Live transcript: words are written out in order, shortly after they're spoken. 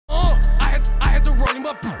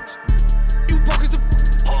my bitch. You broke as a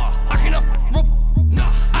I cannot rope. Nah,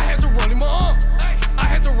 I had to run in my arm. I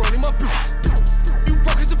had to run in my bitch. You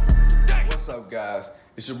broke as a What's up, guys?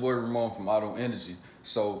 It's your boy Ramon from Auto Energy.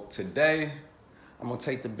 So today, I'm gonna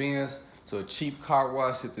take the Benz to a cheap car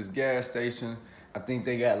wash at this gas station. I think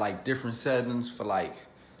they got like different settings for like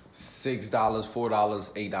 $6,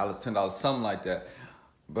 $4, $8, $10, something like that.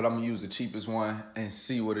 But I'm gonna use the cheapest one and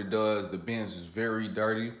see what it does. The Benz is very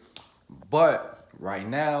dirty. But right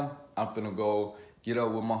now, I'm finna go get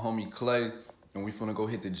up with my homie Clay and we finna go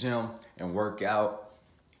hit the gym and work out.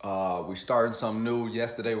 We started something new.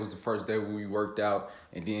 Yesterday was the first day where we worked out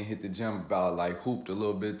and then hit the gym about like hooped a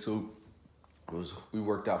little bit too. We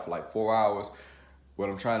worked out for like 4 hours. What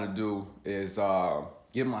I'm trying to do is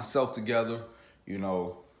get myself together, you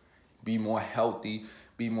know, be more healthy,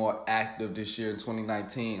 be more active this year in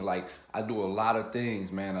 2019. Like, I do a lot of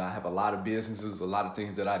things, man. I have a lot of businesses, a lot of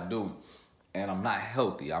things that I do, and I'm not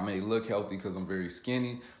healthy. I may look healthy because I'm very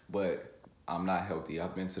skinny, but I'm not healthy.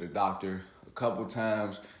 I've been to the doctor a couple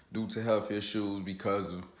times due to health issues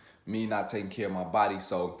because of me not taking care of my body.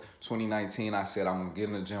 So 2019, I said I'm gonna get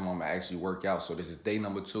in the gym, I'm gonna actually work out. So this is day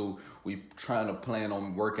number 2. We trying to plan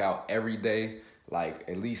on workout every day, like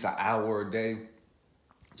at least an hour a day.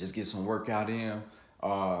 Just get some workout in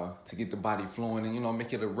to get the body flowing and, you know,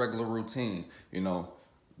 make it a regular routine. You know,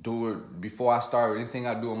 do it before I start anything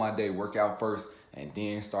I do in my day, work out first and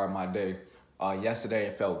then start my day. Yesterday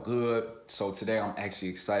it felt good, so today I'm actually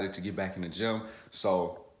excited to get back in the gym.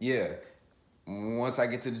 So yeah, once I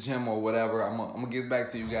get to the gym or whatever, I'm gonna get back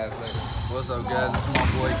to you guys later. What's up, guys? This is my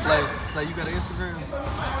boy Clay. Clay, you got an Instagram?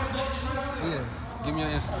 Yeah. Give me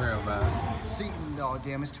your Instagram, man. See, no,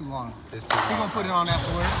 damn, it's too long. It's too long. You gonna put it on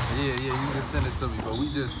afterward? Yeah, you can send it to me. But we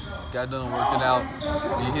just got done working out.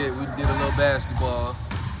 We did a little basketball.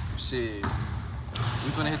 Shit.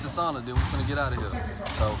 We finna hit the sauna, then we finna get out of here.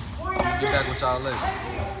 So, I'm gonna get back with y'all later.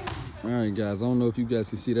 Alright, guys, I don't know if you guys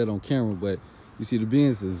can see that on camera, but you see the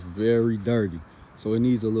Benz is very dirty. So it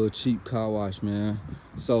needs a little cheap car wash, man.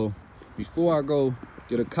 So, before I go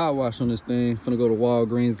get a car wash on this thing, finna go to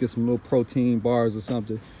Walgreens, get some little protein bars or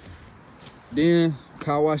something. Then,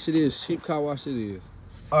 car wash it is, cheap car wash it is.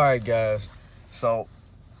 Alright, guys, so,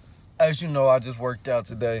 as you know, I just worked out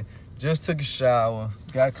today. Just took a shower,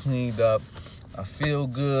 got cleaned up. I feel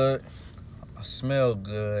good, I smell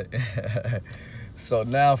good. So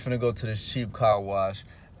now I'm finna go to this cheap car wash.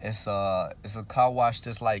 It's a car wash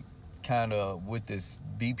that's like kind of with this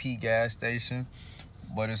BP gas station,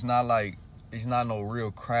 but it's not no real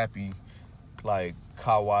crappy like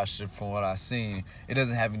car wash from what I've seen. It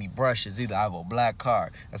doesn't have any brushes either. I have a black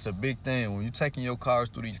car. That's a big thing. When you're taking your cars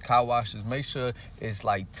through these car washes, make sure it's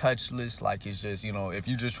like touchless. Like it's just, you know, if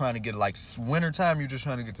you're just trying to get like wintertime, you're just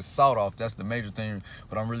trying to get the salt off. That's the major thing.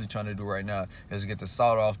 What I'm really trying to do right now is get the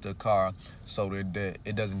salt off the car so that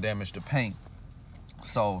it doesn't damage the paint.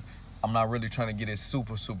 So I'm not really trying to get it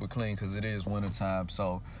super clean because it is wintertime.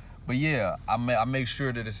 So, but yeah, I make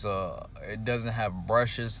sure that it doesn't have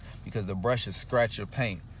brushes because the brushes scratch your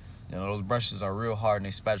paint. You know, those brushes are real hard and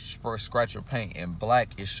they scratch your paint. And black,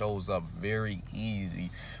 it shows up very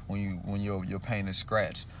easy when your paint is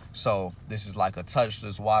scratched. So this is like a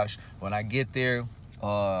touchless wash. When I get there,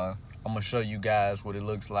 I'm gonna show you guys what it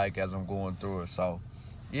looks like as I'm going through it. So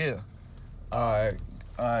yeah, all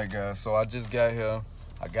right, guys. So I just got here.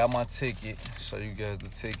 I got my ticket. Show you guys the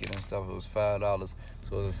ticket and stuff. It was $5.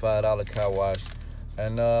 So it was a $5 car wash.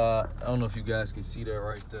 And I don't know if you guys can see that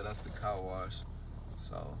right there. That's the car wash.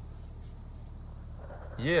 So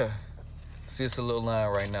yeah. See, it's a little line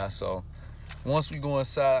right now. So once we go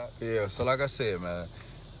inside, yeah. So like I said, man,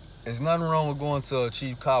 there's nothing wrong with going to a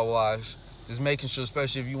cheap car wash. Just making sure,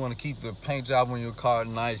 especially if you want to keep the paint job on your car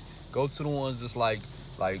nice, go to the ones that's like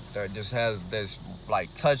that's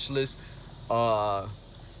like touchless.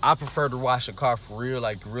 I prefer to wash a car for real,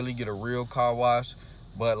 like really get a real car wash.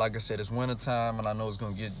 But like I said, it's wintertime and I know it's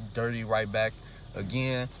gonna get dirty right back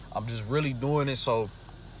again. I'm just really doing it so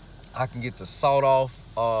I can get the salt off,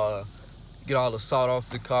 get all the salt off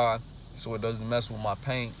the car so it doesn't mess with my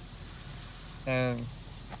paint. And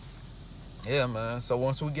yeah, man, so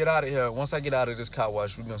once we get out of here, once I get out of this car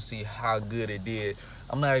wash, we're gonna see how good it did.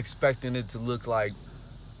 I'm not expecting it to look like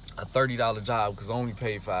a $30 job because I only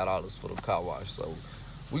paid $5 for the car wash. So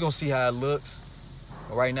we're gonna see how it looks.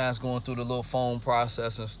 Right now it's going through the little foam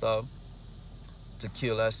process and stuff to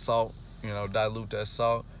kill that salt, you know, dilute that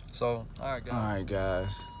salt. So, all right,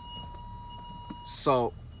 guys.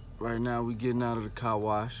 So, right now we getting out of the car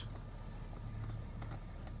wash.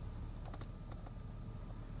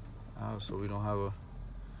 So we don't have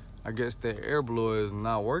I guess the air blower is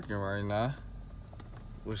not working right now,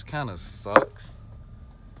 which kind of sucks.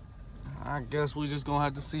 I guess we just gonna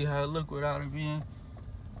have to see how it look without it being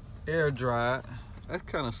air dried. That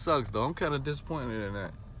kind of sucks though. I'm kind of disappointed in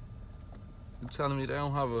that. You're telling me they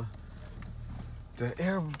don't have the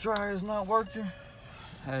air dryer is not working?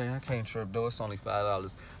 Hey, I can't trip though. It's only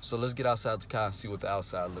 $5. So let's get outside the car and see what the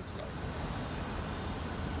outside looks like.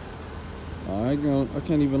 All right, girl, I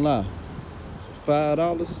can't even lie.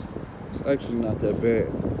 $5, it's actually not that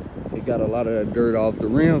bad. It got a lot of that dirt off. The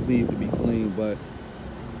rims need to be cleaned, but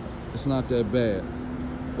it's not that bad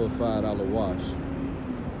for a $5 wash.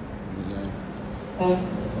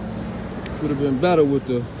 Would have been better with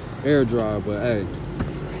the air dryer, but hey,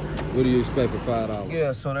 what do you expect for $5?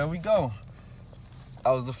 Yeah, so there we go.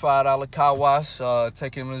 That was the $5 car wash,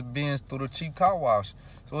 taking the Benz through the cheap car wash.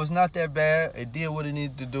 So it's not that bad. It did what it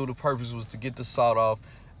needed to do. The purpose was to get the salt off,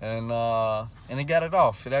 and it got it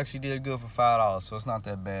off. It actually did good for $5, so it's not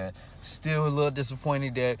that bad. Still a little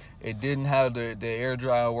disappointed that it didn't have the air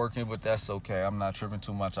dryer working, but that's okay. I'm not tripping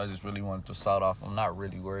too much. I just really wanted the salt off. I'm not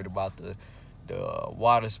really worried about the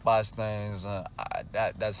water spots things.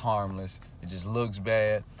 That's harmless. It just looks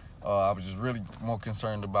bad. I was just really more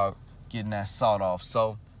concerned about getting that salt off.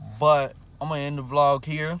 So, but I'm gonna end the vlog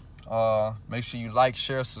here. Make sure you like,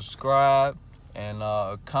 share, subscribe, and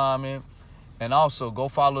comment. And also go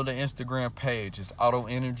follow the Instagram page. It's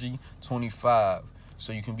AutoEnergy25,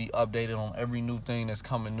 so you can be updated on every new thing that's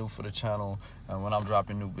coming new for the channel and when I'm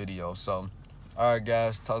dropping new videos. So, all right,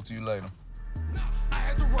 guys, talk to you later. I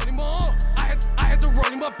had to run him on. I had to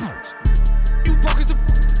run him up. You broke as a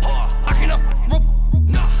I cannot.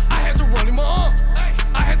 Nah, I had to run him on.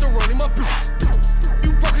 I had to run him up.